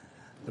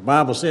The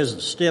Bible says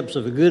the steps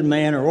of a good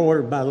man are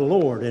ordered by the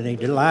Lord, and he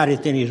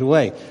delighteth in his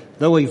way.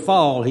 Though he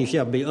fall, he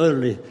shall be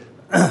utterly,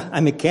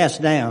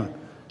 cast down.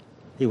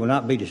 He will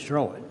not be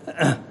destroyed.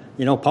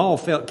 Paul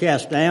felt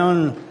cast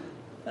down,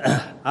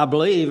 I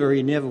believe, or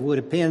he never would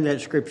have penned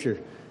that scripture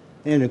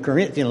in the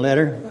Corinthian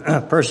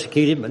letter.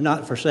 Persecuted, but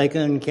not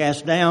forsaken,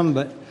 cast down,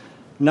 but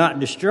not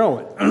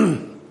destroyed.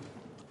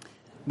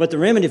 But the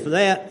remedy for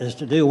that is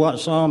to do what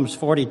Psalms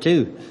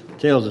 42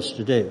 tells us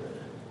to do.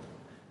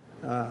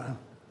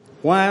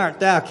 Why art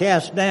thou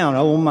cast down,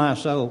 O my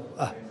soul?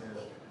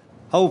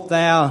 Hope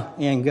thou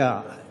in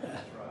God.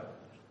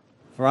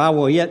 For I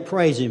will yet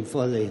praise him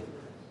for the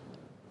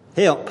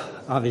help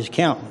of his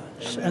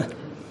countenance.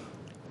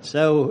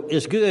 So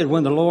it's good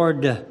when the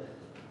Lord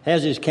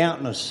has his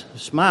countenance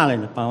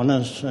smiling upon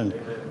us. And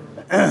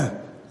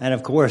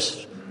of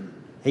course,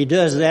 he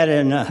does that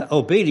in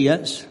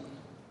obedience.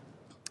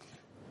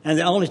 And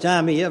the only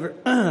time he ever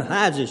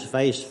hides his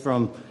face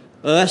from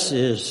us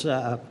is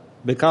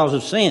because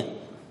of sin.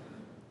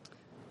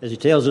 As he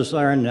tells us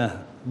there in the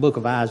book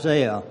of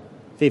Isaiah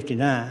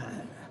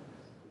 59.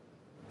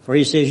 For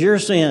he says, your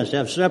sins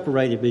have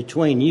separated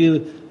between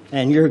you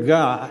and your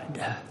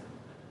God,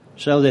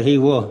 so that he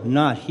will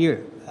not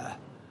hear.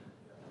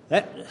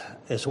 That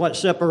is what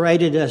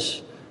separated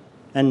us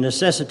and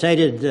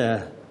necessitated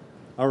the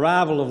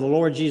arrival of the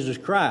Lord Jesus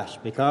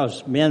Christ,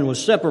 because men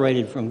was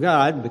separated from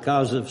God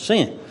because of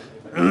sin.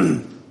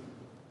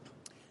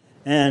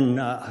 And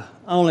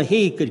only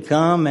he could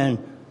come and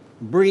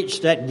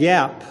breach that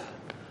gap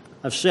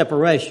of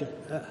separation.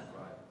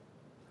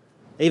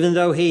 Even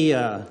though he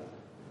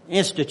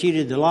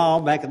instituted the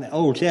law back in the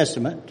Old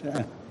Testament,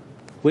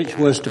 which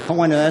was to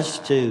point us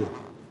to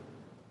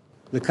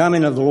the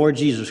coming of the Lord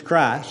Jesus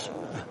Christ,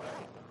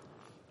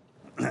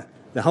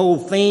 the whole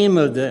theme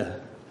of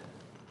the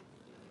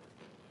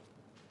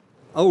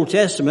Old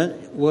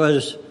Testament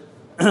was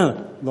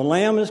the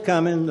Lamb is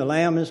coming, the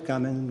Lamb is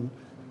coming,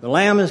 the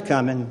Lamb is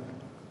coming.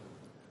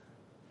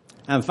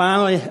 And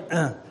finally,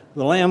 the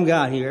Lamb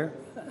got here.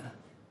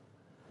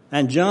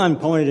 And John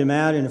pointed him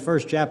out in the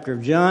first chapter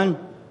of John.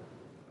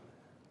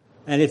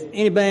 And if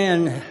any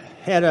man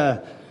had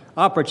an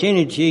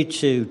opportunity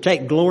to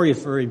take glory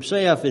for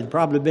himself, it'd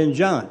probably been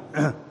John.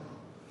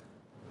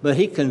 But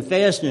he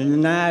confessed and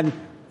denied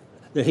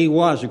that he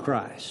was the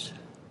Christ.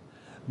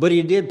 But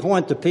he did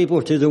point the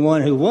people to the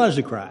one who was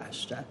the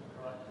Christ.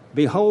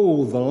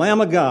 Behold, the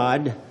Lamb of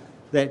God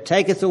that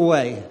taketh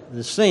away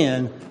the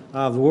sin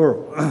of the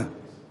world.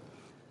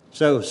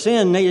 So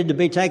sin needed to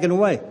be taken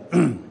away.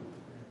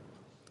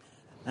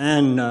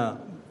 And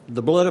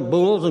the blood of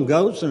bulls and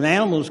goats and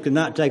animals could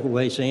not take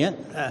away sin.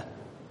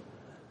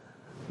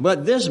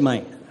 But this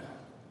man,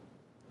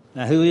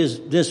 now who is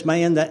this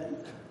man? That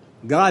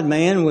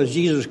God-man was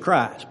Jesus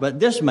Christ. But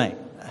this man,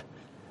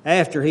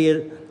 after he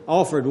had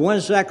offered one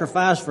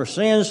sacrifice for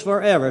sins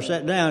forever,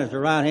 sat down at the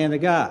right hand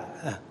of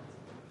God.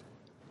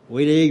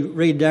 We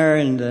read there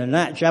in the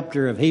 9th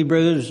chapter of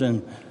Hebrews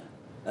and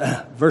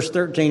verse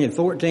 13 and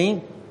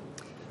 14.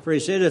 For he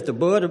said, if the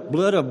blood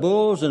of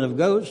bulls and of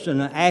goats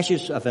and the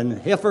ashes of an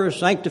heifer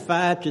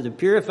sanctified to the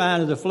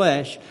purifying of the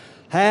flesh,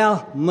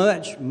 how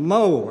much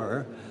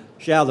more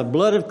shall the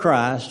blood of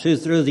Christ, who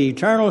through the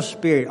eternal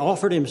Spirit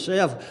offered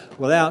himself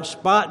without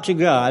spot to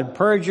God,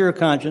 purge your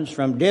conscience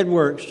from dead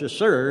works to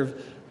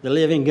serve the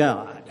living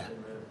God?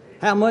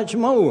 How much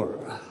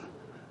more?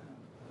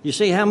 You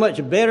see how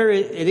much better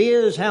it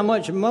is? How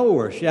much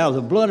more shall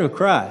the blood of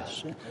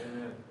Christ,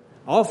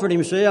 offered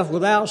himself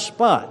without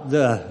spot,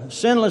 the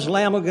sinless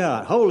Lamb of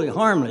God, holy,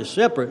 harmless,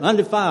 separate,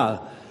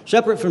 undefiled,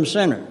 separate from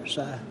sinners,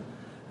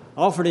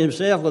 offered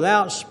himself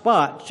without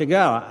spot to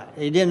God.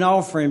 He didn't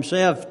offer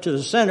himself to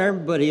the sinner,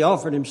 but he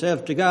offered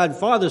himself to God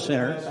for the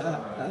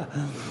sinner.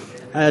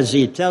 As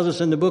he tells us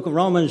in the book of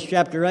Romans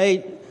chapter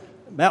 8,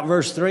 about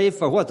verse 3,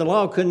 for what the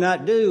law could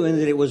not do, in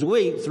that it was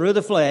weak through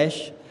the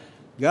flesh,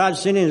 God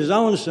sending his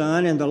own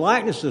Son in the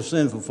likeness of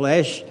sinful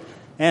flesh,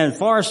 and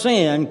for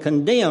sin,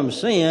 condemned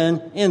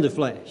sin in the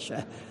flesh.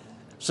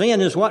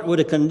 Sin is what would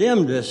have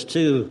condemned us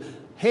to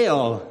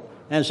hell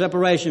and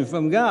separation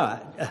from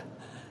God.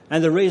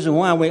 And the reason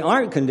why we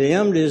aren't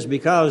condemned is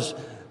because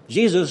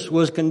Jesus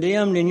was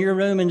condemned in your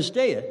room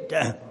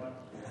instead.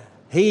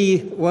 He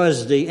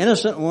was the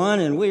innocent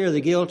one and we are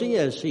the guilty,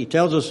 as he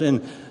tells us in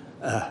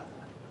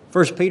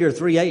 1 Peter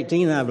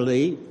 3:18, I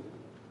believe.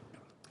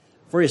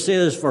 For he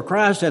says, for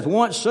Christ hath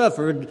once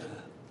suffered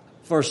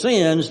for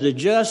sins, the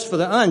just for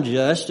the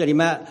unjust, that he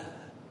might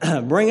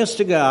bring us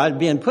to God,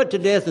 being put to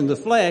death in the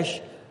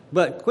flesh,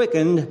 but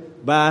quickened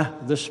by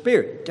the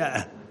Spirit.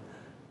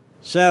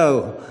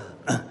 So,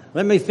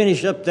 let me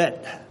finish up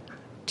that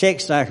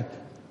text. I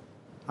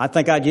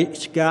think I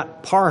just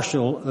got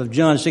partial of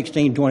John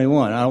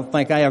 16:21. I don't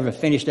think I ever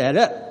finished that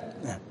up.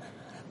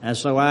 And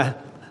so I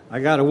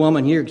got a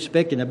woman here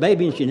expecting a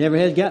baby, and she never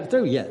has got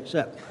through yet.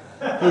 So,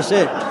 he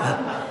said,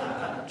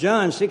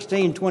 John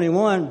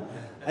 16:21,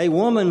 a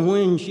woman,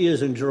 when she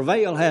is in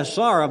travail, has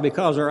sorrow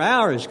because her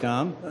hour has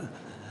come.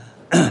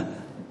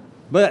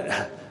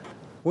 But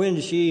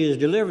when she is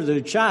delivered of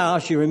the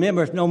child, she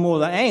remembers no more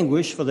the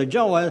anguish for the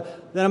joy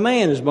that a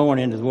man is born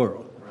into the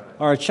world,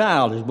 or a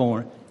child is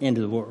born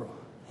into the world.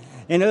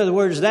 In other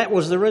words, that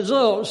was the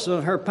results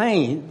of her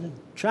pain,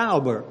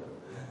 childbirth.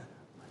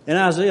 In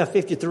Isaiah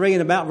 53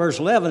 and about verse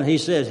 11, he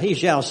says, he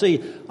shall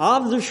see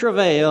of the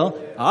travail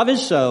of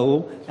his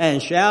soul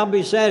and shall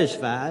be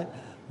satisfied.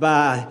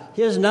 By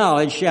his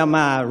knowledge shall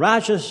my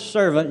righteous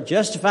servant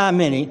justify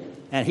many,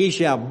 and he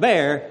shall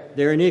bear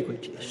their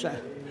iniquities.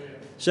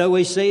 So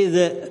we see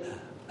that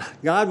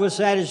God was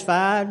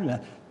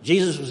satisfied,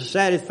 Jesus was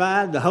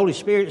satisfied, the Holy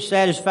Spirit is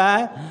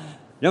satisfied.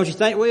 Don't you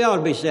think we ought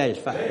to be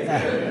satisfied?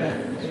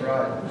 That's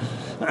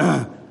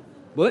right.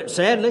 But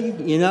sadly,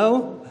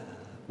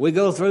 we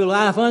go through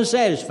life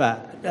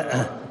unsatisfied.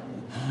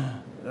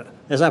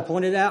 As I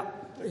pointed out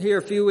here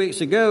a few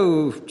weeks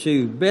ago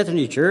to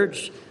Bethany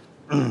Church,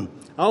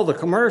 all the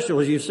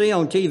commercials you see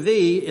on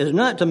TV is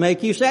not to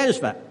make you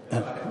satisfied.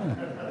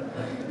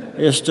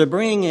 It's to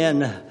bring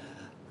in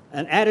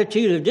an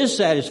attitude of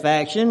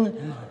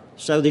dissatisfaction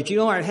so that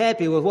you aren't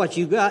happy with what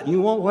you got and you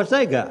want what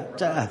they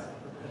got.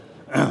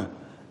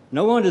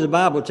 No wonder the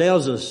Bible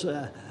tells us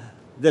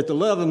that the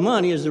love of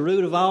money is the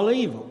root of all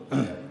evil.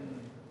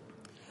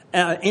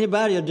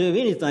 Anybody will do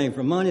anything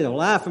for money. They'll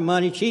lie for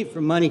money, cheat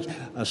for money,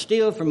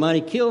 steal for money,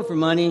 kill for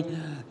money,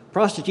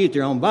 prostitute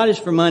their own bodies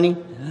for money.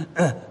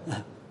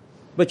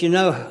 But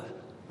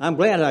I'm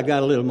glad I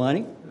got a little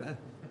money.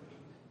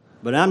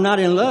 But I'm not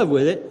in love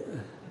with it.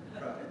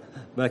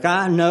 But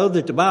I know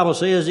that the Bible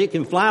says it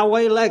can fly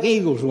away like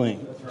eagle's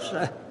wings.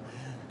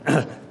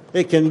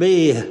 It can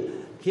be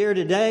here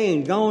today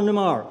and gone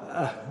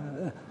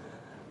tomorrow.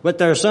 But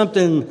there's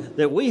something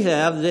that we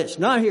have that's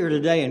not here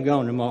today and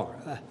gone tomorrow.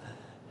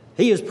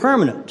 He is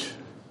permanent.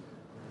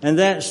 And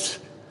that's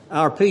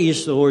our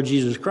peace, the Lord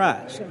Jesus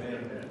Christ.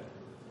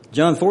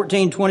 John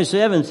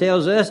 14:27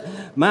 tells us,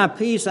 my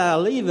peace I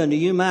leave unto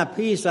you, my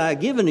peace I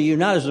give unto you,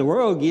 not as the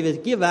world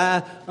giveth, give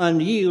I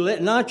unto you.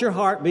 Let not your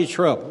heart be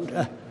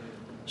troubled.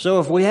 So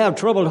if we have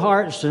troubled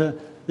hearts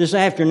this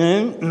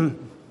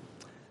afternoon,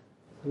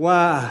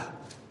 why,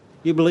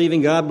 you believe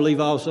in God, believe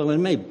also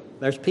in me.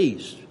 There's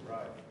peace.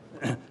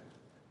 Right.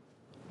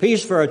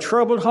 Peace for a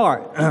troubled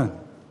heart.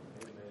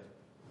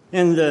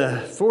 In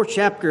the 4th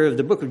chapter of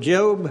the book of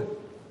Job,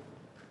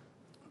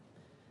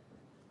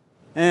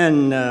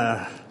 and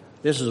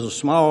this is a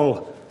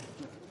small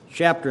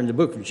chapter in the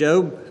book of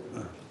Job,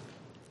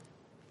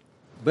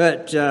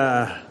 but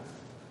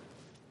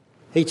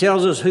he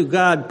tells us who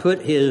God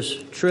put his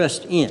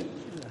trust in.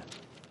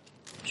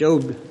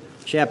 Job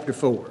chapter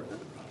 4.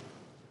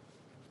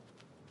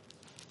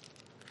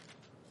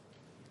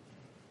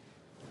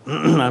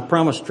 I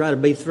promise to try to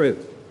be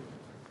through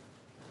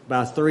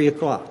by 3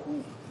 o'clock.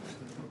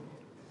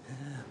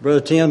 Brother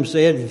Tim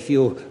said if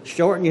you'll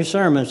shorten your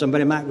sermon,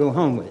 somebody might go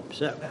home with it.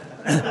 So,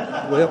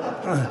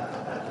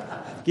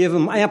 give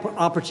them ample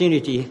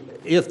opportunity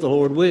if the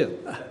Lord will.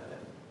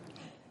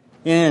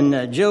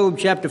 In Job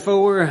chapter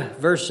 4,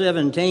 verse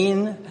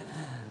 17,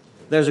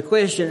 there's a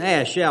question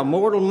asked, shall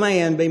mortal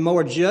man be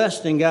more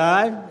just than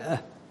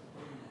God?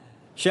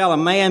 Shall a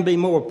man be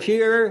more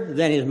pure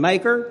than his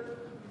Maker?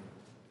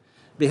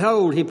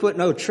 Behold, he put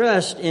no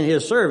trust in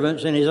his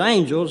servants, and his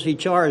angels he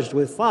charged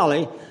with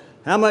folly.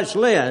 How much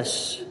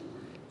less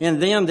in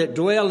them that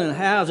dwell in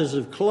houses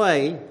of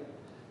clay,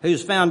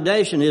 whose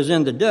foundation is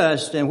in the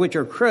dust, and which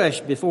are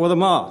crushed before the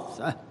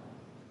moth.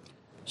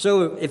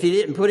 So if he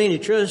didn't put any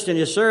trust in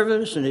his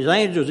servants and his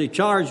angels he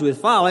charged with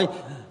folly,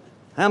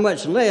 how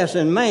much less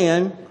in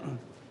man,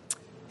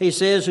 he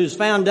says, whose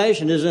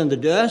foundation is in the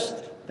dust.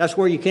 That's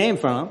where you came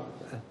from.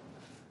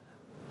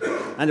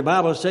 And the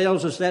Bible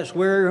tells us that's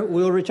where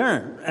we'll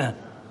return,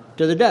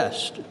 to the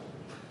dust.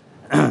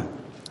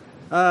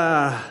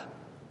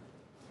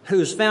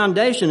 Whose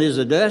foundation is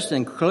the dust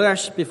and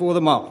crushed before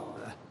the moth.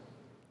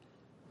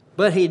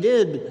 But he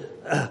did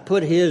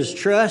put his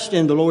trust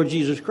in the Lord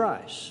Jesus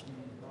Christ.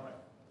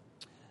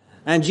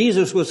 And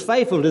Jesus was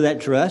faithful to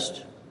that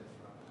trust.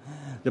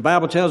 The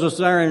Bible tells us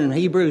there in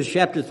Hebrews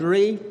chapter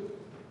 3,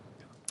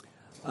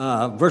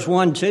 verse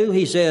 1-2,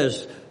 he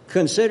says,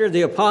 consider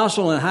the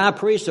apostle and high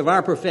priest of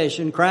our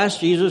profession, Christ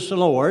Jesus the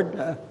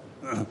Lord,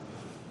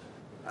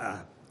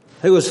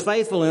 who was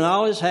faithful in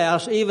all his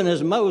house, even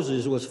as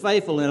Moses was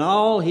faithful in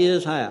all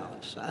his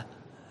house.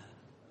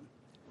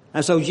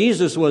 And so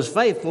Jesus was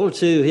faithful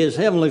to his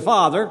heavenly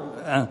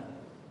Father.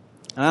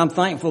 I'm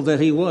thankful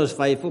that he was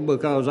faithful,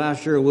 because I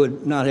sure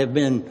would not have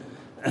been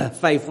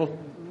faithful.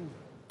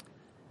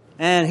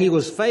 And he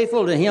was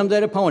faithful to him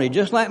that appointed,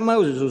 just like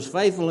Moses was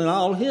faithful in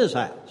all his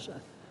house.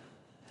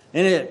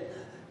 And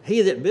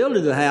he that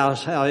builded the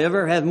house,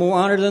 however, hath more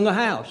honor than the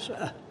house.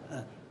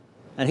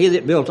 And he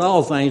that built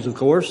all things, of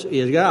course,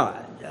 is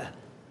God.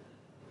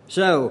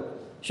 So,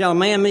 shall a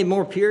man be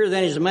more pure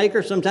than his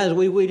Maker? Sometimes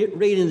we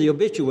read in the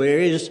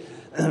obituaries,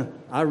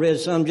 I read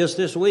some just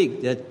this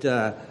week,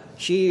 that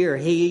she or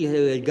he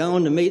who had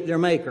gone to meet their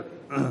Maker.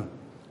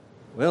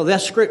 Well,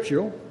 that's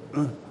scriptural.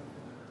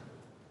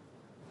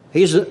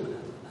 He's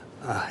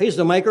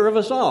the Maker of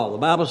us all. The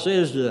Bible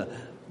says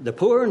the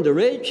poor and the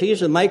rich. He's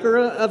the maker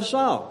of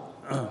Saul.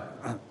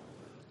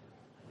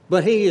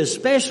 But he is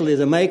especially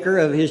the maker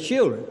of his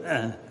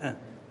children.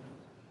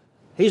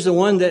 He's the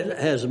one that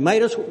has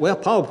made us. Well,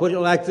 Paul put it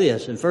like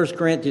this in 1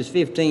 Corinthians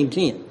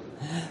 15:10.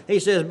 He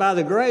says, by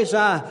the grace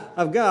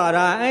of God,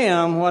 I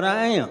am what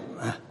I am.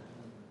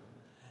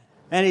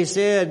 And he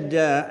said,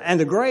 and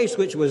the grace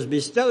which was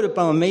bestowed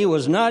upon me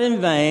was not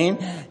in vain,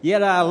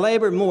 yet I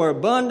labored more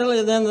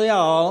abundantly than they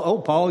all. Oh,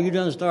 Paul, you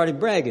done started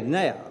bragging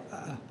now.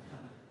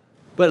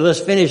 But let's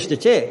finish the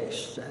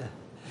text.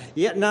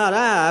 Yet not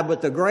I,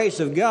 but the grace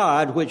of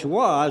God which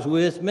was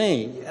with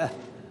me.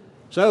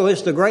 So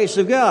it's the grace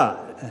of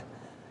God.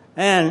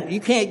 And you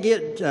can't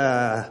get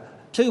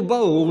too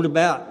bold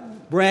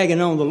about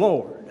bragging on the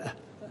Lord.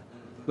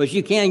 But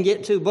you can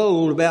get too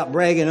bold about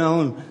bragging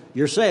on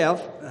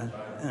yourself.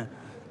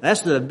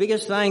 That's the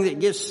biggest thing that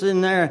gets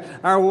in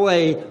our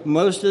way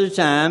most of the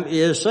time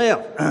is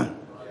self.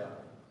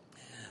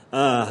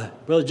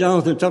 Brother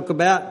Jonathan talked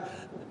about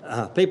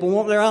people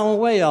want their own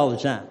way all the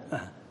time.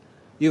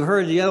 You've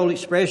heard the old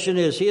expression,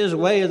 is his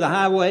way or the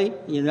highway,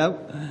 you know.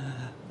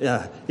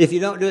 If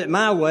you don't do it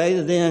my way,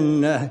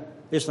 then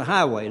it's the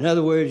highway. In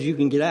other words, you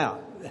can get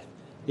out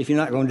if you're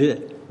not going to do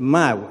it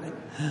my way.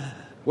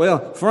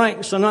 Well, Frank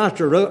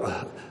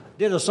Sinatra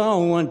did a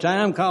song one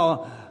time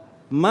called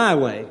My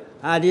Way.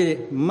 I did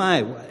it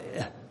my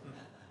way.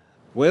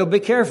 Well, be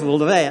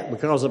careful of that,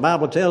 because the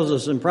Bible tells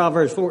us in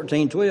Proverbs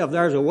 14:12,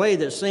 there's a way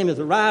that seemeth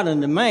right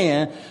unto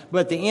man,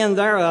 but the end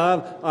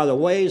thereof are the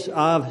ways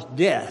of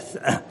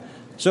death.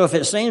 So if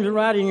it seems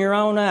right in your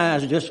own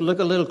eyes, just look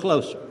a little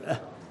closer.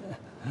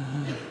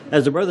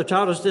 As the brother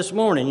taught us this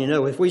morning, you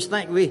know, if we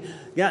think we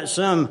got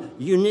some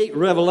unique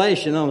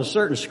revelation on a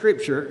certain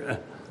scripture,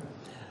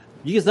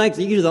 do you think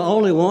that you're the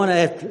only one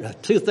after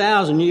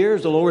 2,000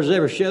 years the Lord's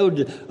ever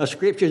showed a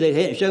scripture that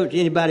hadn't showed to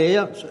anybody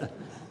else?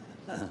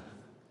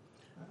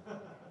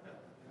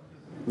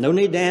 No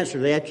need to answer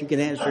that. You can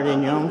answer it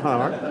in your own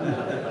heart.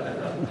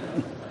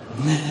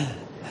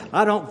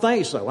 I don't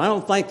think so. I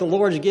don't think the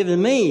Lord's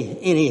given me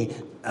any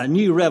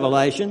new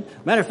revelation.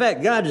 Matter of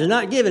fact, God has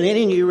not given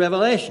any new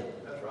revelation.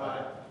 That's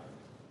right.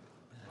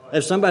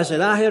 If somebody said,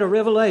 I had a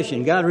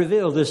revelation, God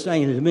revealed this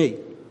thing to me,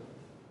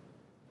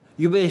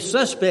 you be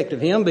suspect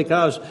of him,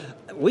 because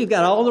we've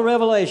got all the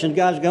revelation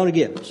God's going to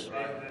give us.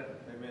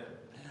 Amen.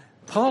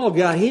 Paul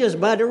got his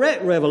by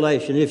direct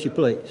revelation, if you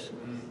please.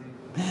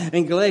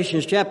 In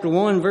Galatians chapter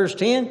 1, verse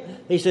 10,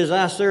 he says,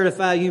 I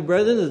certify you,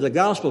 brethren, that the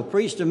gospel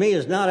preached to me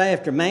is not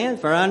after man,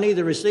 for I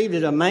neither received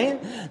it of man,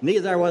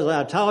 neither was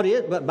I taught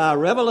it, but by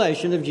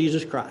revelation of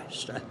Jesus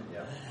Christ.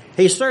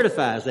 He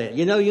certifies that.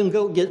 You know, you can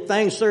go get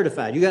things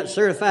certified. You got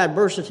certified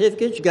birth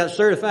certificates, you got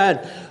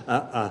certified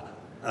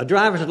a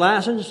driver's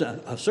license,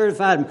 a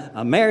certified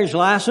marriage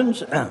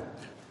license.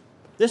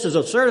 This is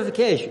a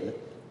certification.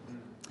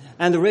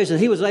 And the reason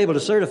he was able to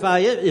certify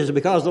it is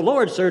because the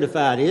Lord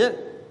certified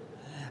it.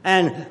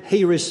 And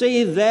he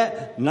received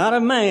that, not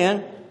of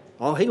man.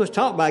 Oh, he was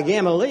taught by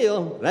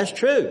Gamaliel. That's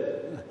true.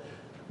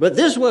 But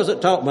this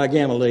wasn't taught by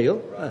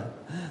Gamaliel.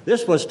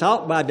 This was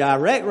taught by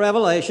direct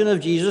revelation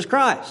of Jesus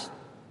Christ.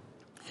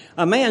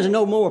 A man's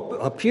no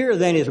more pure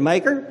than his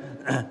maker.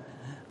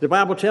 The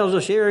Bible tells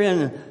us here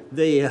in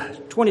the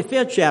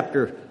 25th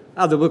chapter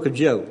of the book of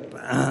Job.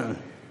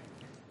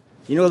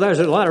 You know, there's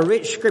a lot of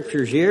rich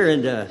scriptures here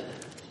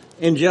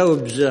in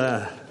Job's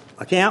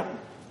account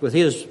with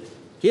his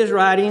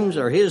writings,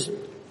 or his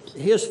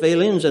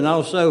feelings, and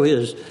also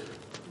his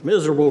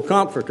miserable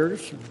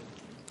comforters.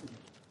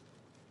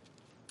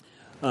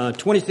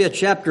 25th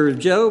chapter of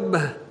Job,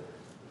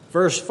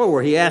 verse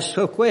 4, he asks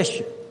a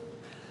question.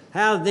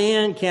 How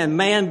then can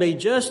man be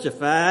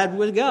justified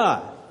with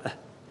God?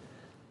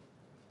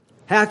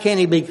 How can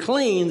he be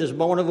clean that's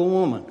born of a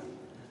woman?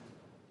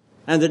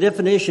 And the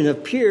definition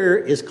of pure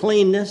is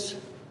cleanness.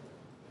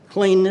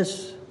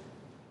 Cleanness.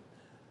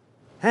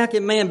 How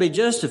can man be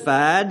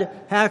justified?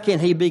 How can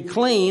he be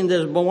clean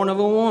that's born of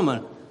a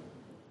woman?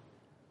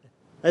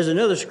 There's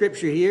another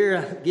scripture here,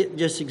 I get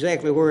just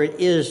exactly where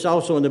it is,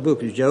 also in the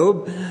book of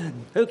Job.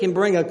 Who can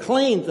bring a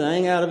clean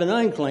thing out of an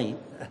unclean?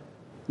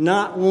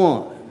 Not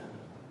one.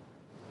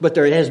 But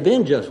there has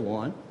been just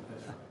one.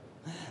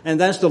 And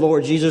that's the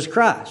Lord Jesus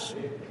Christ.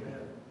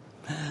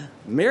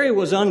 Mary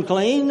was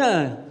unclean.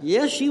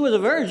 Yes, she was a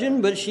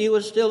virgin, but she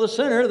was still a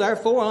sinner,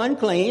 therefore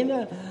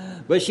unclean.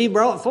 But she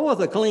brought forth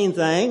a clean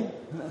thing.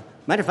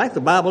 Matter of fact,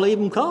 the Bible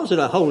even calls it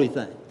a holy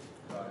thing.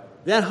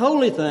 That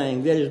holy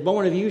thing that is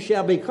born of you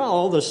shall be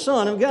called the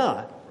Son of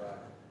God.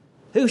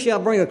 Who shall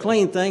bring a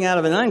clean thing out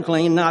of an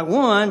unclean? Not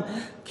one.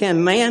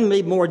 Can man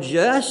be more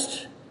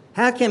just?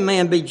 How can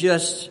man be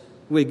just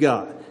with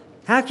God?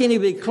 How can he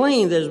be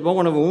clean that is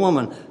born of a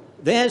woman?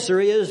 The answer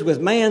is, with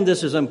man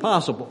this is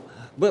impossible.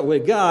 But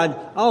with God,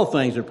 all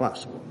things are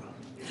possible.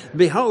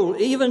 Behold,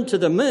 even to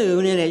the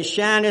moon, and it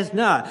shineth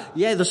not.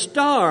 Yea, the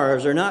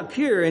stars are not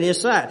pure in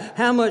his sight.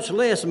 How much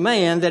less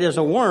man that is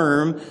a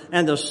worm,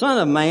 and the son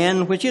of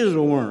man which is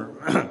a worm.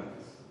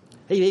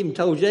 He even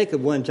told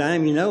Jacob one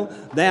time, you know,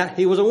 that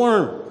he was a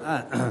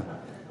worm.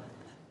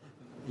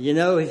 You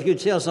know, if you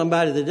tell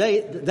somebody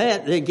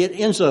that, they'd get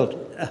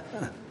insulted.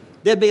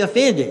 They'd be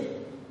offended.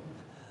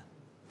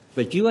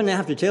 But you wouldn't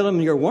have to tell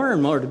them you're a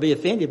worm or to be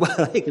offended.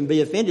 Well, they can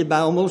be offended by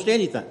almost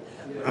anything.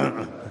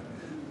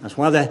 That's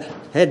why they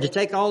had to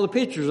take all the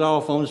pictures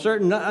off on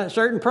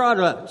certain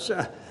products.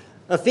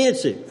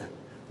 Offensive.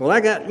 Well, I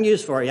got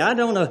news for you. I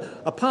don't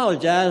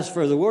apologize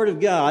for the Word of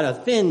God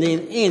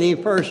offending any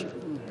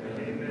person.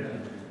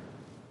 Amen.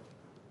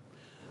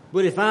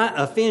 But if I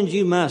offend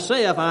you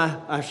myself,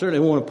 I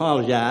certainly won't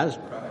apologize.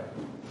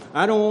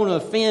 I don't want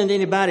to offend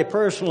anybody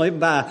personally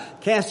by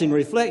casting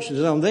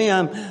reflections on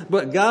them.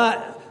 But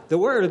God, the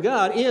Word of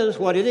God is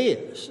what it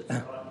is.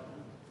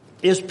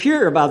 It's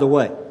pure, by the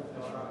way.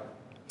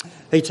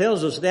 He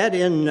tells us that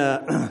in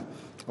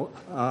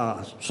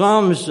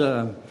Psalms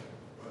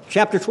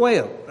chapter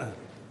 12,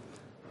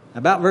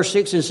 about verse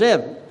 6 and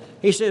 7.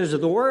 He says,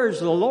 the words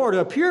of the Lord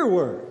are pure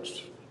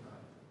words,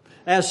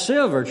 as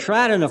silver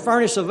tried in the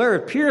furnace of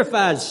earth,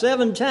 purified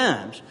 7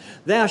 times.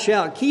 Thou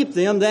shalt keep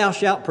them, thou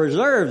shalt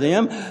preserve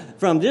them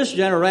from this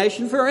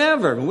generation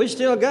forever. And we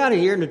still got it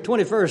here in the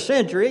 21st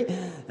century.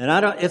 And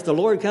I don't, if the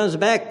Lord comes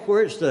back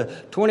where it's the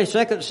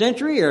 22nd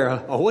century or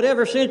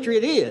whatever century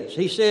it is,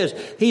 he says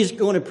he's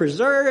going to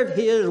preserve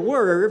his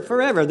word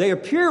forever. They are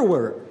pure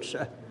words.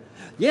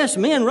 Yes,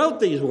 men wrote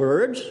these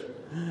words.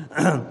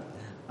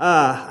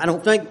 I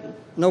don't think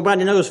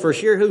nobody knows for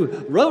sure who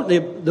wrote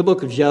the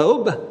book of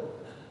Job.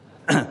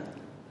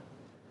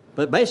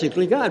 But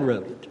basically God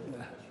wrote it.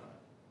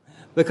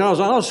 Because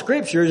all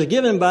Scripture is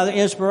given by the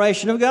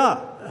inspiration of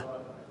God.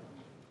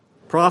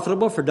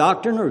 Profitable for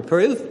doctrine,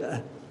 reproof.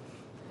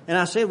 And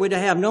I said we're to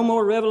have no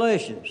more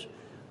revelations.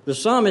 The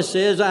psalmist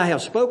says, I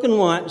have spoken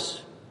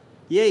once,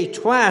 yea,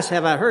 twice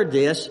have I heard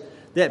this,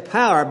 that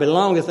power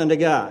belongeth unto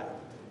God.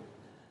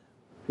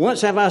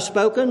 Once have I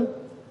spoken,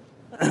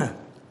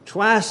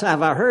 twice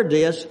have I heard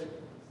this.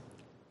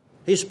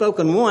 He's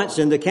spoken once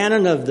in the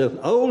canon of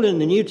the Old and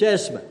the New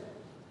Testament.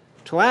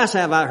 Twice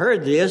have I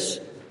heard this,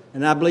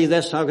 and I believe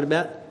that's talking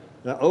about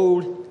the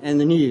Old and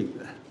the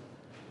New.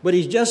 But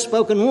he's just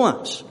spoken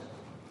once.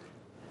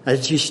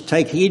 Let's just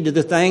take heed to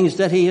the things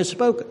that he has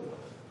spoken.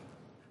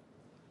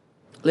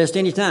 Lest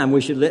any time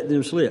we should let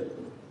them slip.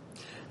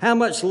 How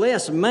much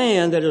less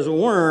man that is a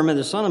worm and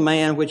the Son of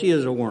Man which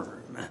is a worm.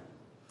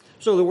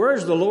 So the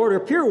words of the Lord are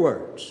pure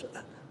words.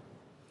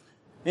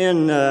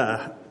 In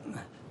the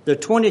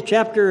 20th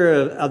chapter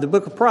of the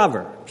book of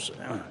Proverbs.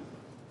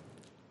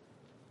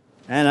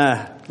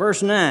 And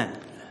verse 9.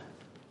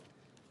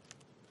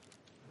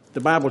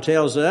 The Bible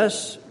tells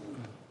us,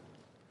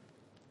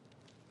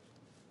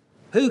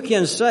 who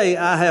can say,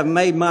 I have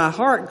made my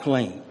heart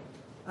clean?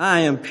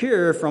 I am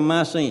pure from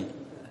my sin.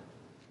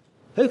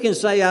 Who can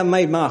say I've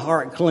made my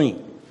heart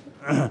clean?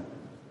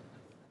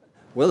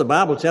 Well, the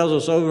Bible tells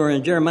us over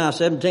in Jeremiah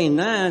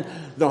 17:9,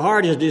 the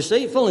heart is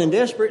deceitful and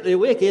desperately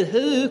wicked.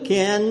 Who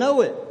can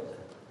know it?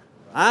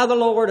 I, the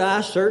Lord,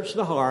 I search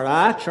the heart.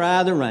 I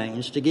try the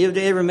reins to give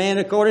to every man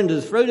according to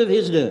the fruit of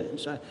his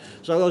doings.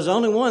 So there's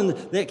only one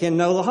that can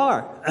know the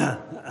heart.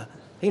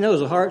 He knows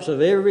the hearts of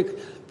every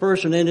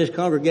person in this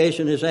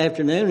congregation this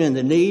afternoon and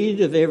the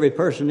need of every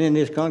person in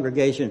this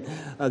congregation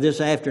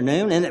this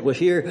afternoon. And it was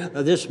here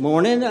this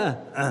morning.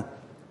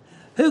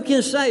 Who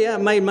can say I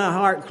made my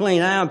heart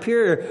clean? I am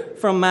pure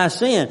from my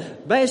sin.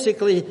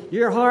 Basically,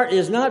 your heart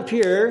is not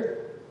pure,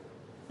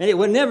 and it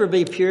would never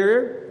be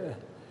pure,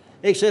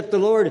 except the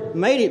Lord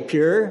made it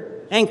pure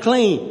and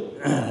clean.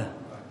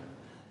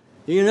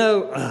 You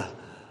know,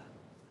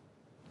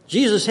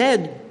 Jesus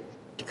had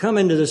to come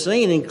into the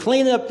scene and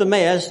clean up the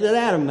mess that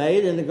Adam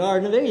made in the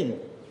Garden of Eden.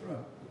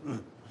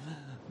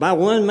 By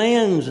one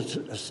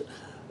man's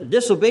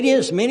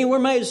disobedience, many were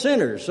made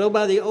sinners. So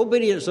by the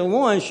obedience of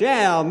one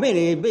shall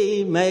many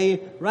be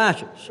made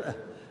righteous.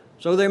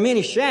 So there are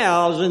many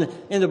shalls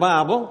in the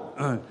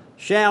Bible,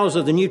 shalls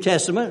of the New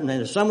Testament.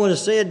 And someone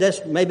has said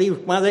that's maybe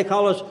why they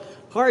call us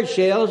hard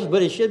shells,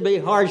 but it should be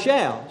hard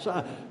shalls.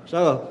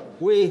 So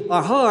we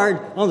are hard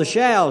on the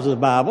shalls of the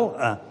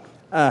Bible.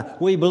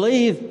 We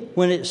believe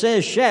when it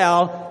says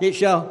shall, it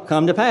shall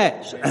come to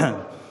pass.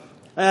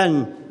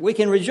 And we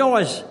can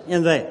rejoice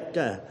in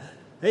that.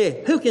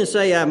 Hey, who can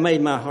say I've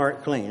made my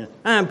heart clean?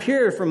 I'm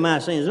pure from my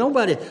sins.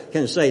 Nobody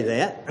can say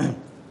that.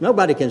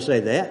 Nobody can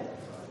say that.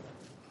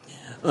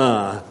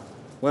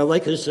 Well, they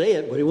could say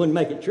it, but it wouldn't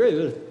make it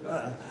true.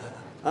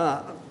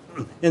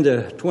 In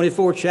the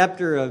 24th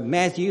chapter of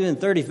Matthew in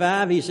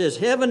 35, he says,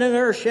 heaven and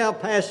earth shall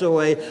pass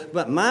away,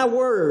 but my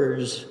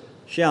words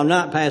shall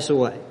not pass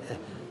away.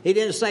 He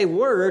didn't say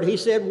word, he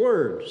said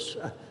words.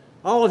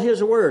 All of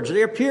his words,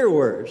 they're pure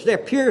words. They're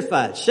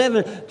purified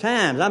 7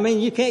 times. I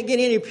mean, you can't get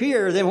any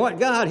purer than what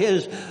God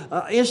has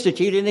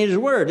instituted in his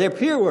word. They're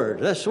pure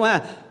words. That's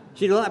why,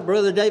 see, like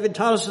Brother David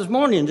taught us this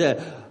morning,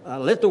 to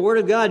let the word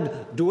of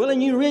God dwell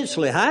in you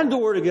richly. Hide the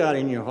word of God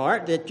in your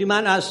heart that you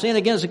might not sin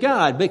against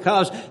God,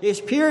 because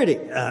it's purity.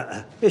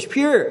 It's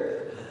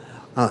pure.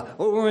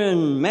 Over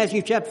in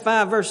Matthew chapter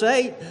 5, verse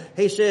 8,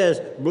 he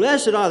says,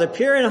 blessed are the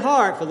pure in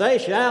heart, for they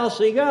shall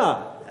see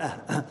God.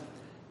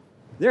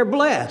 They're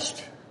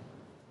blessed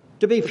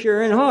to be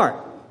pure in heart.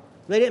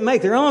 They didn't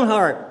make their own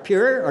heart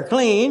pure or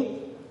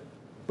clean,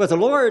 but the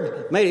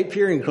Lord made it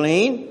pure and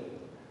clean.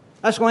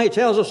 That's why he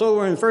tells us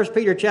over in 1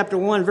 Peter chapter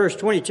 1, verse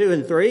 22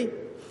 and 3.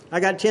 I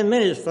got 10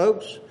 minutes,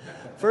 folks.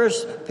 1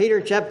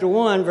 Peter chapter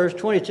 1, verse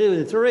 22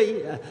 and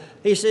 3.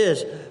 He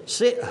says,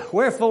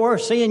 "Wherefore,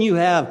 seeing you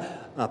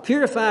have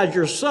purified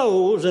your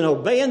souls in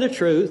obeying the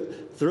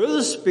truth through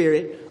the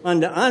Spirit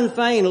unto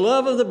unfeigned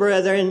love of the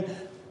brethren,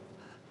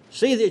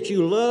 see that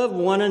you love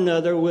one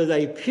another with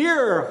a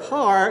pure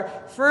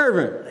heart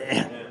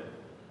fervently."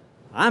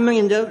 I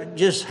mean, don't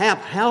just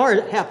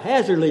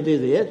haphazardly do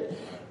this.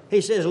 He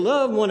says,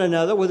 love one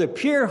another with a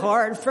pure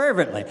heart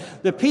fervently.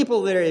 The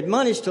people that are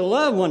admonished to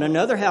love one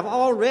another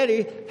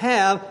already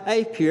have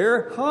a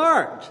pure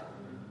heart.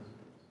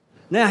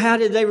 Now, how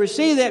did they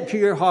receive that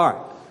pure heart?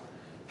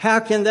 How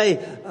can they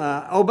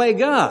obey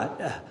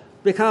God?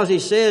 Because he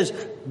says,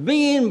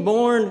 being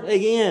born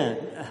again.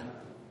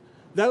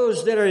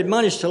 Those that are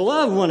admonished to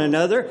love one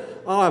another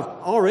are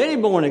already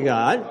born of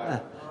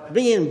God,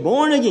 being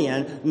born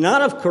again,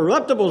 not of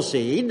corruptible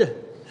seed,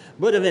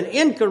 but of an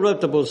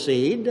incorruptible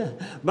seed,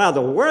 by the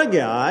word of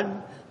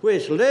God,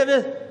 which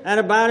liveth and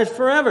abideth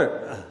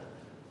forever.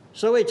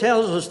 So he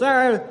tells us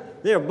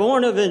they're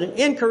born of an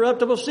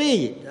incorruptible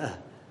seed.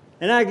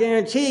 And I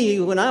guarantee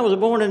you, when I was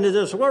born into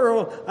this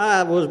world,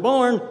 I was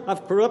born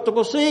of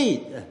corruptible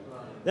seed.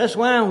 That's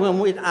why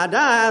when I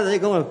die, they're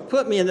going to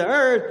put me in the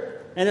earth,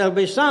 and it'll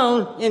be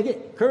sown in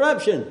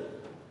corruption,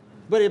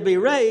 but it'll be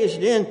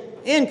raised in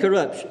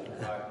incorruption.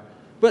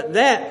 But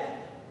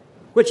that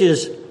which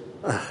is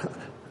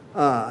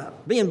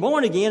being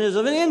born again is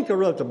of an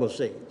incorruptible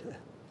seed.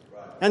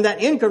 And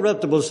that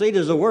incorruptible seed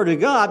is the Word of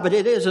God, but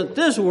it isn't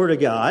this Word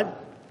of God.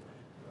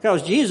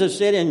 Because Jesus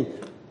said in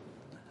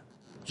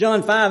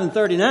John 5 and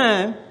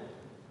 39,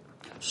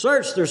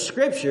 search the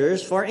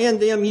Scriptures, for in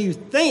them you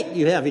think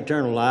you have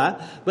eternal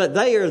life, but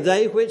they are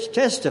they which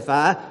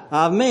testify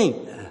of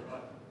me.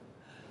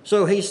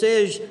 So he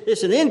says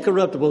it's an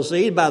incorruptible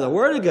seed by the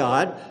word of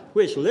God,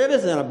 which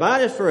liveth and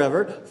abideth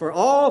forever. For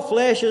all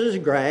flesh is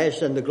as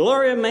grass, and the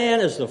glory of man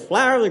is the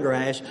flower of the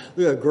grass.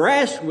 The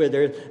grass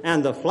withereth,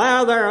 and the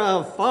flower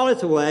thereof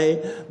falleth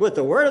away. But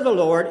the word of the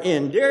Lord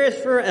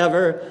endureth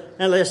forever.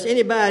 Unless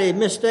anybody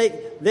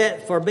mistake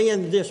that for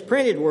being this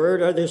printed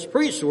word or this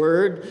preached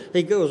word,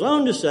 he goes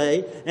on to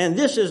say, and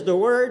this is the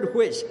word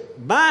which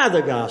by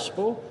the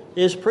gospel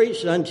is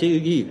preached unto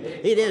you.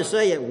 He didn't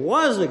say it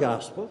was the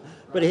gospel,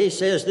 but he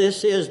says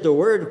this is the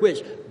word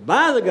which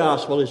by the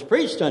gospel is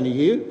preached unto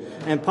you.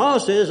 And Paul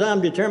says,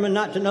 I'm determined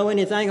not to know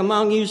anything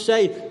among you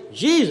save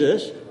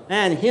Jesus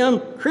and him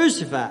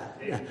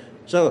crucified.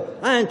 So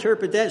I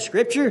interpret that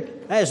scripture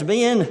as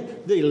being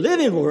the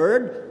living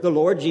word, the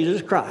Lord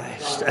Jesus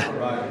Christ.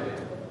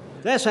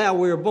 That's how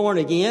we're born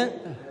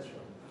again,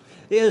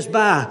 is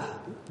by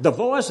the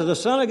voice of the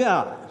Son of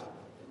God.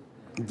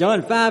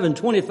 John 5 and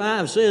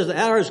 25 says, the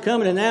hour is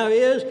coming and now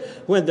is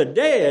when the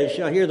dead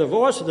shall hear the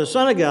voice of the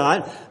Son of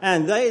God,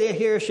 and they that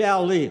hear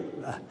shall live.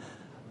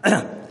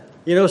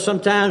 You know,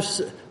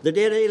 sometimes the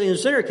dead alien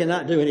sinner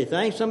cannot do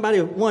anything.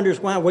 Somebody wonders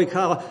why we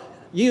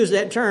use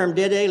that term,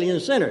 dead alien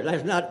sinner.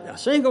 There's not a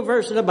single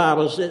verse in the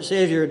Bible that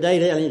says you're a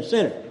dead alien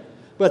sinner.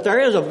 But there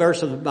is a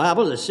verse of the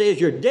Bible that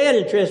says you're dead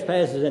in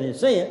trespasses and in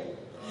sin.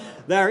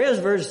 There is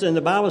verses in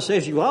the Bible that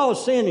says you all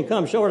sin and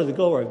come short of the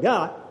glory of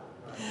God.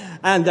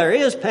 And there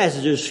is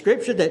passages of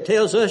Scripture that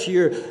tells us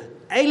you're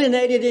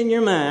alienated in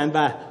your mind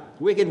by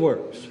wicked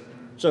works.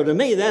 So to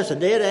me, that's a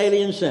dead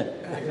alien sinner.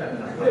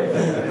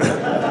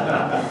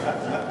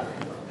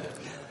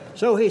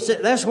 So he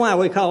said, that's why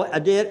we call it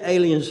a dead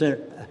alien sinner.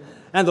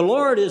 And the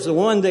Lord is the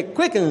one that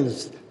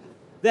quickens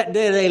that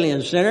dead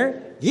alien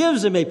sinner,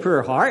 gives him a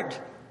pure heart.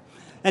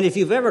 And if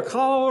you've ever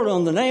called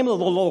on the name of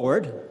the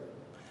Lord,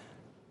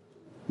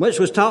 which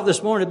was taught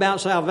this morning about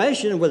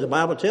salvation, what the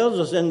Bible tells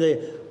us in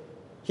the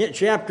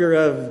chapter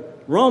of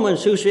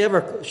Romans,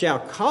 whosoever shall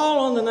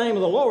call on the name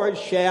of the Lord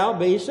shall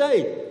be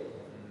saved.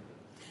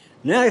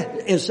 Now,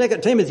 in 2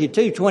 Timothy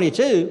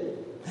 2:22,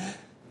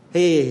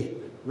 he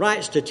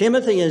writes to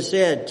Timothy and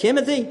said,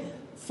 Timothy,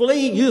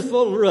 flee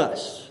youthful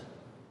lusts,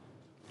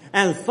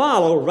 and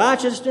follow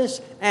righteousness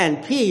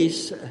and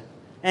peace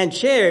and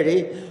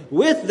charity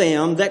with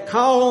them that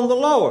call on the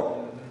Lord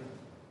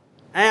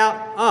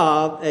out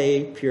of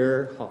a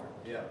pure heart.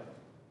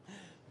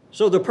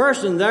 So the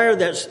person there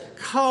that's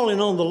calling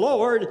on the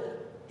Lord,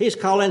 he's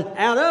calling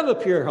out of a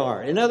pure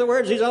heart. In other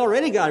words, he's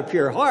already got a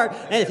pure heart,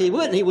 and if he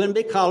wouldn't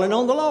be calling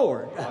on the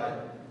Lord.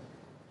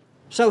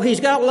 So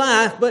he's got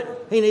life,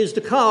 but he needs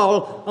to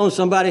call on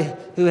somebody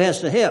who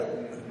has to help,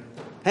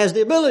 has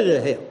the ability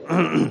to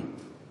help.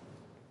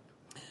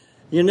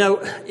 You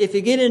know, if you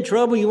get in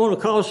trouble, you want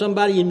to call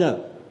somebody you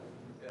know,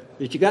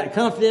 that you got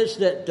confidence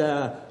that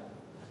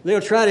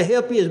they'll try to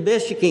help you as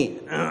best you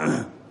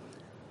can.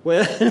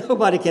 Well,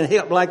 nobody can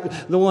help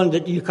like the one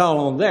that you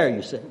call on there,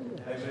 you see.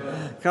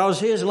 Because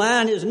his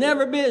line is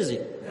never busy.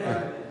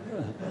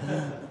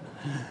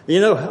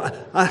 You know,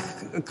 I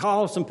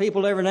call some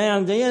people every now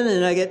and then,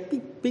 and I get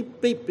beep,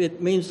 beep, beep.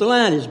 It means the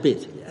line is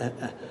busy.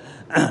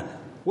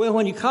 Well,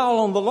 when you call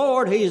on the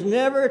Lord, He's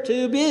never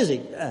too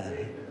busy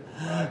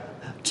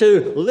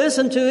to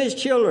listen to His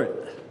children.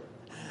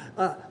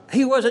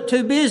 He wasn't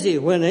too busy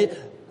when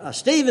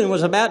Stephen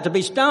was about to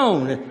be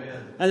stoned.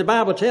 And the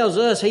Bible tells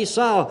us he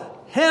saw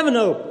heaven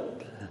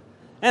opened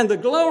and the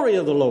glory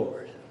of the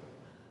Lord.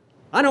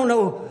 I don't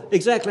know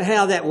exactly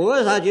how that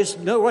was. I just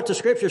know what the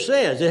Scripture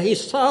says. That he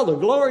saw the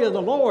glory of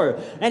the Lord,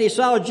 and he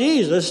saw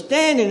Jesus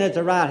standing at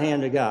the right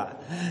hand of God.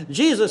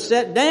 Jesus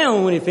sat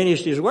down when he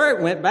finished his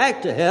work, went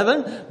back to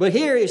heaven, but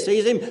here he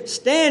sees him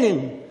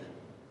standing.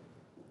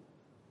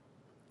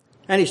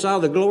 And he saw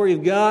the glory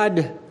of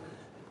God,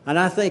 and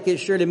I think it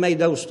surely made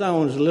those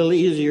stones a little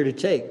easier to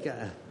take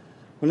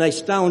when they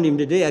stoned him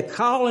to death,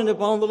 calling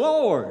upon the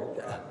Lord.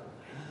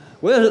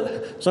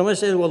 Well, someone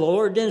says, well, the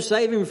Lord didn't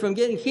save him from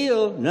getting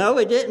killed. No,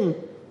 He didn't.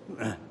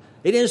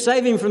 He didn't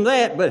save him from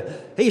that,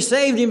 but He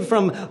saved him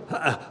from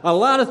a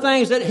lot of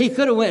things that he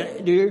could have went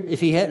through if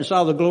he hadn't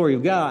saw the glory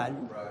of God.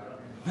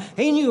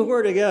 He knew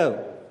where to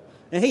go.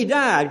 And he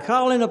died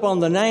calling upon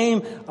the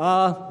name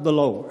of the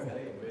Lord.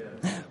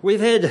 We've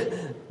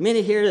had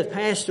many here that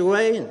passed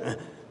away.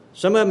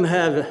 Some of them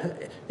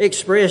have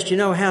expressed,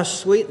 how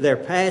sweet their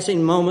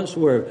passing moments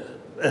were,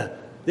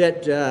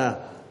 that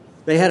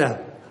they had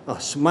a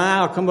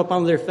smile come up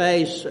on their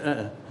face,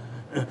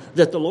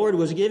 that the Lord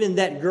was giving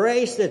that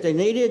grace that they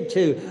needed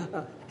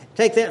to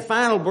take that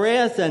final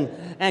breath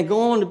and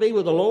go on to be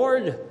with the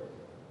Lord.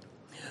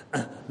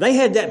 They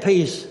had that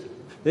peace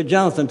that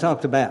Jonathan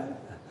talked about.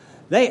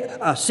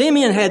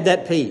 Simeon had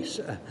that peace.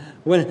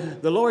 When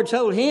the Lord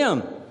told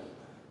him,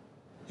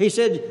 He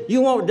said,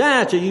 you won't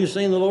die till you've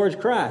seen the Lord's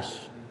Christ,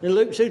 in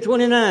Luke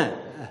 2:29.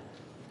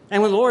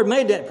 And when the Lord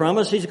made that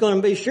promise, He's going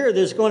to be sure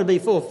that it's going to be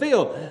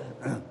fulfilled.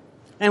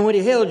 And when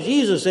he held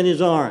Jesus in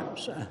his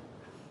arms,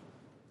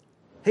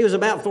 he was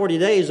about 40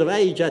 days of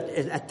age at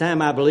that time,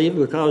 I believe,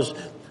 because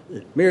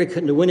Mary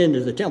couldn't have went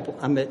into the temple.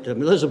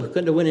 Elizabeth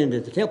couldn't have went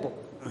into the temple.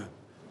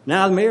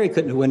 Now Mary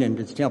couldn't have went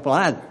into the temple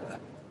either.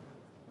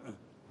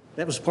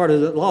 That was part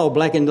of the law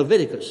back in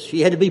Leviticus. She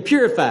had to be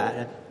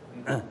purified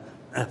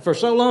for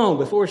so long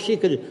before she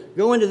could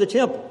go into the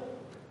temple.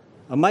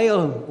 A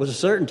male was a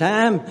certain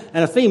time,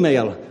 and a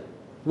female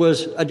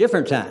was a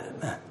different time.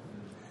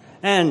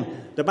 And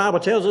the Bible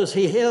tells us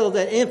he held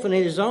that infant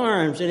in his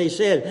arms and he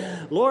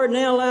said, Lord,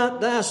 now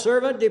let thy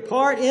servant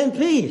depart in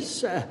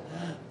peace,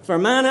 for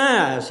mine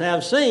eyes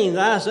have seen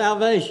thy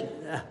salvation.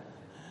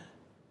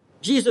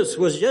 Jesus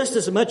was just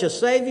as much a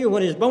Savior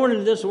when he was born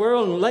into this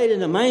world and laid in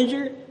the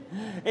manger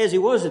as he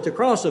was at the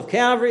cross of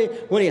Calvary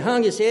when he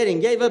hung his head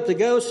and gave up the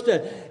ghost.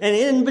 And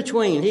in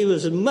between, he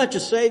was as much a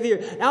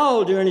Savior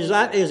all during his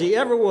life as he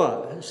ever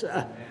was.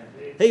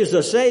 He was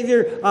the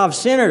Savior of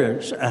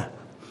sinners.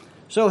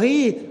 So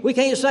we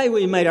can't say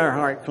we made our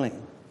heart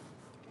clean.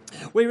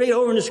 We read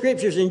over in the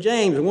Scriptures in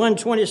James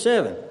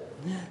 1:27.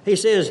 He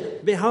says,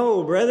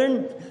 behold,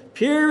 brethren,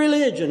 pure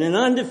religion and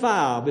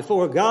undefiled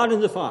before God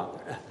and the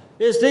Father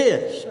is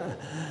this,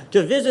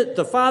 to visit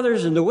the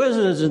fathers and the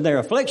widows in their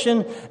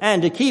affliction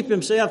and to keep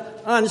himself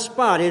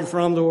unspotted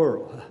from the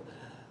world.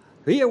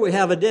 Here we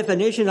have a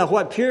definition of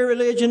what pure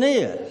religion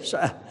is.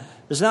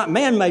 It's not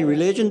man-made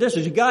religion. This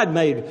is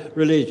God-made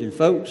religion,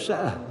 folks.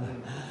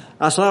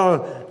 I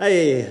saw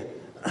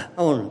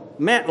on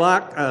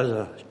Matlock,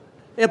 an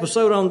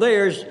episode on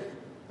theirs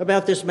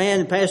about this man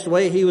who passed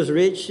away. He was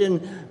rich,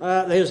 and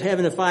they was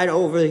having a fight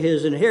over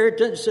his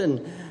inheritance,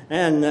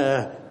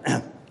 and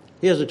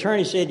his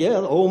attorney said,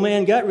 yeah, the old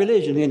man got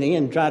religion in the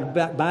end and tried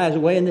to buy his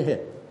way into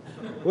heaven.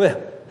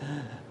 Well,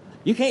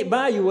 you can't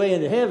buy your way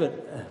into heaven.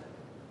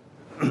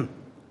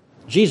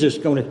 Jesus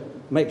is going to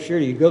make sure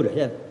you go to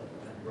heaven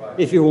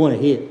if you're one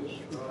of His.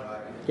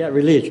 Got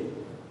religion.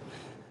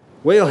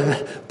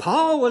 Well,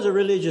 Paul was a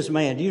religious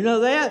man. Do you know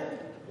that?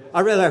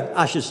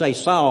 I should say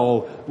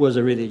Saul was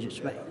a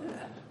religious man.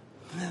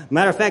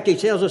 Matter of fact, he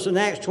tells us in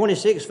Acts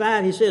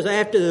 26:5, he says,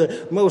 after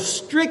the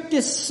most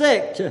strictest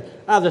sect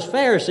of the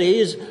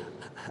Pharisees,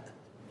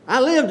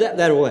 I lived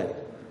that way.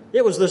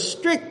 It was the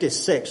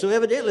strictest sect. So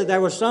evidently there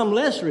was some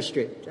less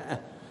restricted.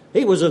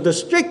 He was of the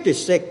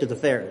strictest sect of the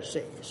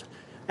Pharisees.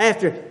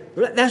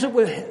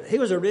 He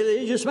was a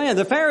religious man.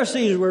 The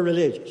Pharisees were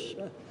religious.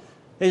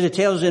 As it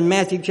tells in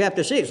Matthew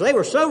chapter 6, they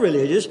were so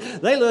religious,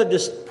 they loved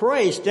to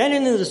pray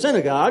standing in the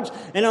synagogues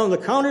and on the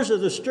corners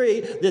of the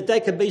street that they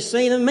could be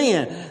seen of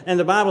men. And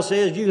the Bible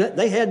says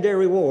they had their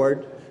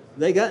reward.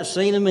 They got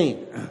seen of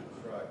men.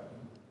 Right.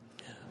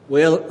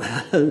 Well,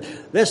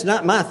 that's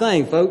not my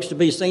thing, folks, to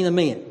be seen of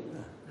men.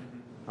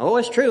 Oh,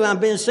 it's true, I'm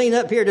being seen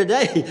up here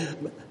today.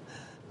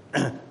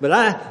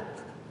 But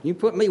you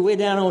put me way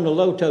down on the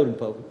low totem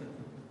pole.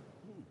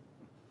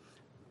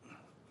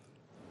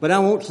 But I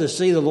want to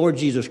see the Lord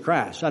Jesus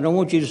Christ. I don't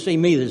want you to see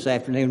me this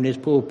afternoon in this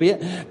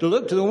pulpit. To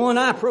look to the one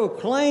I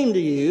proclaim to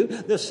you,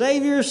 the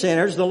Savior of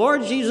sinners, the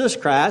Lord Jesus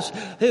Christ,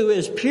 who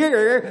is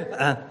pure,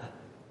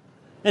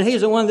 and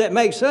He's the one that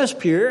makes us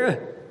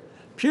pure.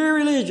 Pure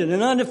religion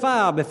and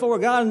undefiled before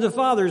God and the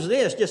Father is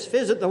this. Just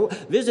visit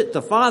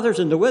the fathers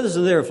and the widows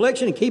of their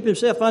affliction and keep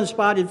himself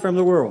unspotted from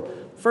the world.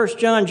 1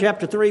 John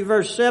chapter 3,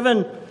 verse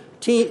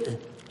 17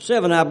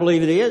 7, I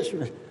believe it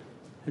is.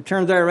 I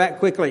turn there right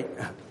quickly.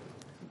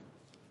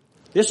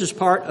 This is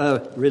part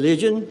of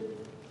religion.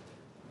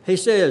 He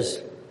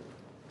says,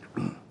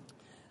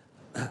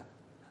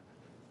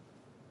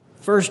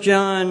 1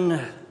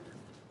 John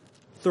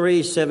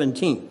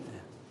 3:17.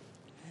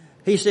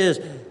 He says,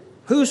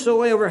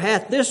 whosoever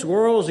hath this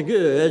world's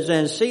goods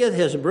and seeth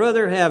his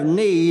brother have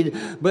need,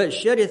 but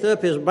shutteth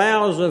up his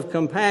bowels of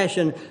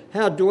compassion,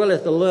 how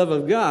dwelleth the love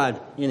of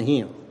God in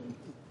him?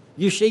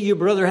 You see your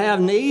brother have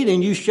need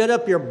and you shut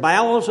up your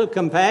bowels of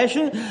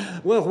compassion?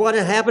 Well, what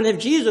had happened if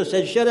Jesus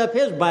had shut up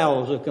his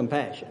bowels of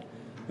compassion?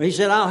 He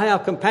said, I'll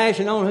have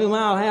compassion on whom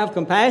I'll have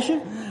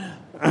compassion.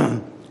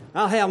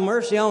 I'll have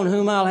mercy on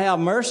whom I'll have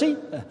mercy.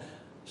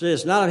 So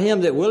it's not of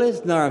him that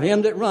willeth, nor of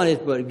him that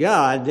runneth, but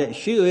God that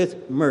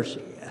sheweth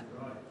mercy.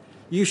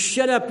 You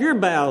shut up your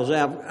bowels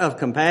of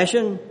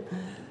compassion.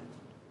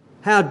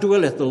 How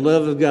dwelleth the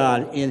love of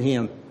God in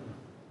him?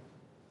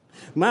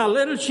 My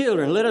little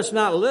children, let us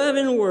not love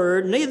in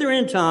word, neither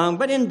in tongue,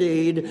 but in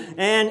deed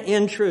and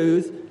in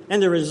truth.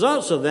 And the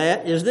results of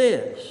that is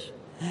this.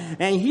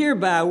 And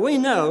hereby we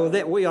know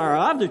that we are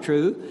of the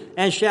truth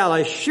and shall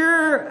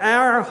assure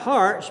our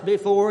hearts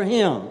before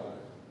him.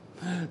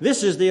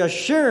 This is the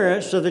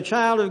assurance of the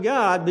child of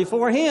God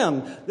before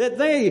him, that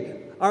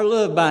they are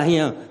loved by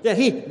him, that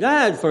he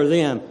died for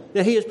them,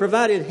 that he has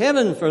provided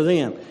heaven for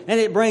them. And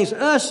it brings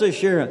us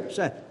assurance.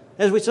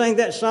 As we sang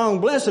that song,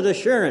 Blessed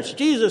Assurance,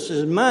 Jesus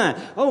is mine.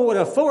 Oh, what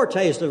a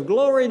foretaste of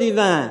glory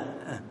divine.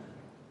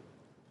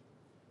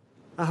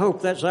 I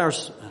hope that's our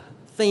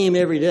theme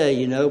every day,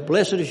 you know,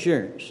 Blessed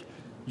Assurance.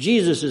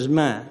 Jesus is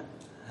mine.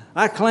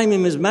 I claim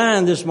him as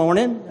mine this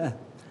morning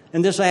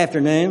and this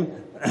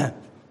afternoon.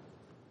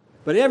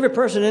 But every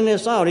person in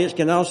this audience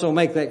can also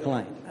make that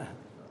claim.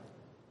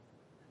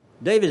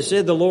 David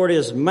said, the Lord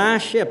is my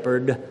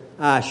shepherd,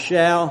 I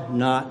shall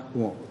not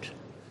want.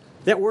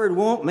 That word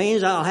want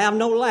means I'll have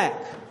no lack.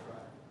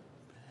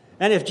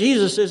 And if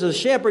Jesus is a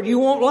shepherd, you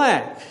won't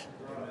lack.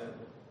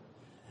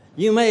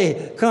 You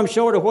may come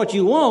short of what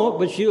you want,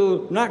 but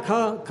you'll not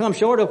come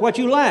short of what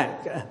you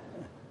lack.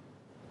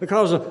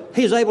 Because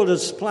he's able to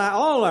supply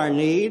all our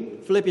need,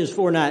 Philippians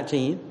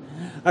 4:19,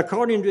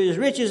 according to his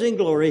riches and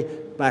glory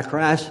by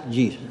Christ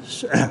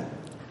Jesus.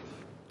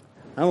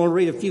 I want to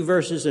read a few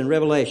verses in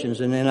Revelations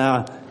and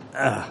then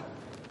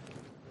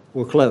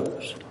we'll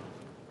close.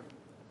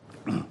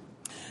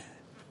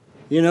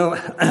 You know,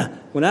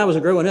 when I was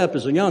growing up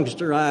as a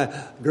youngster, I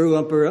grew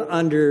up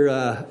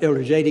under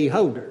Elder J.D.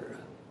 Holder.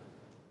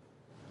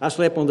 I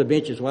slept on the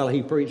benches while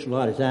he preached a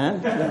lot of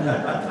times.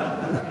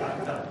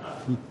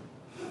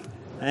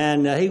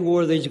 And he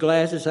wore these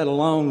glasses, had a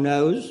long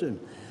nose, and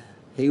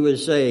he would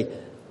say,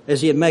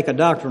 as he'd make a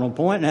doctrinal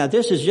point, now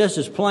this is just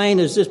as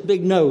plain as this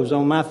big nose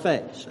on my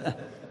face.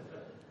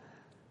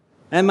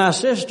 And my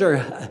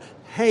sister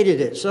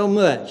hated it so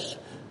much.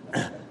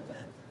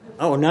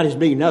 Oh, not his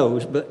big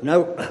nose, but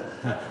no.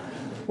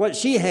 What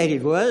she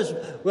hated was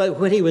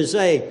when he would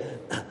say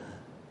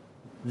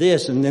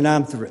this and then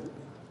I'm through.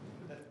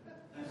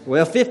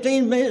 Well,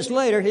 15 minutes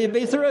later, he'd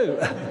be through.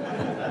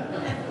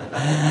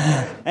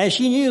 And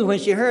she knew when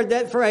she heard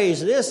that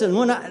phrase, this and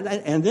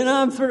then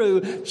I'm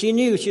through, she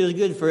knew she was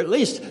good for at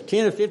least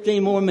 10 or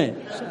 15 more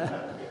minutes.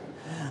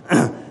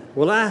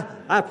 Well,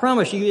 I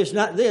promise you it's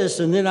not this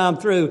and then I'm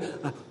through.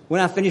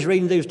 When I finish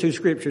reading these two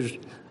scriptures,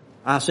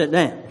 I'll sit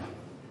down.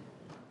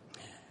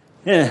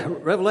 Yeah,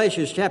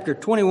 Revelation chapter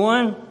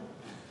 21,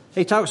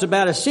 he talks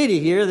about a city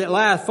here that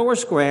lieth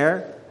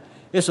foursquare.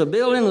 It's a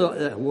building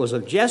that was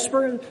of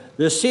jasper.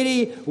 The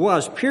city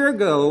was pure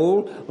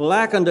gold,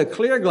 like unto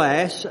clear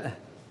glass.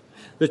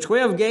 The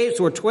 12 gates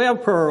were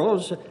 12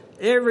 pearls.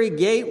 Every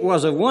gate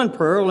was of one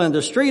pearl, and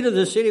the street of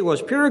the city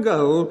was pure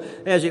gold,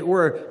 as it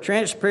were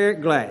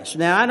transparent glass.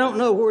 Now, I don't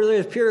know whether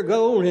there's pure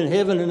gold in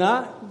heaven or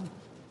not,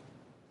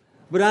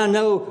 but I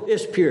know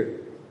it's pure.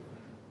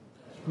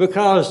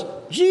 Because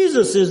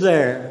Jesus is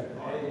there.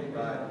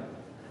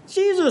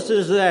 Jesus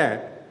is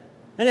there.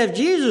 And if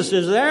Jesus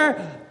is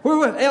there,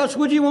 where else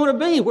would you want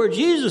to be? Where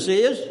Jesus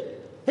is,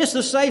 it's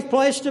the safe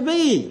place to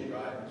be.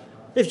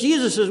 If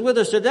Jesus is with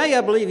us today,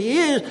 I believe he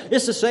is,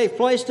 it's a safe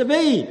place to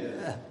be.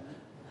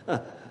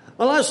 A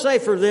lot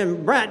safer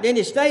than Bryant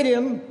Denny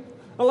Stadium.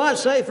 A lot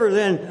safer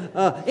than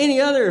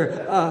any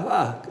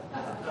other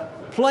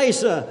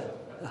place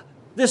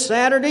this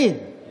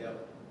Saturday.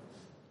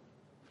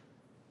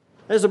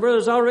 As the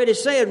brothers already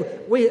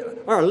said, we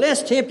are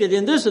less tempted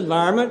in this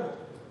environment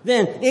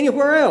than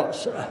anywhere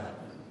else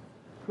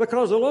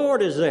because the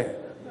Lord is there.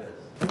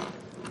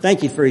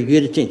 Thank you for your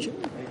good attention.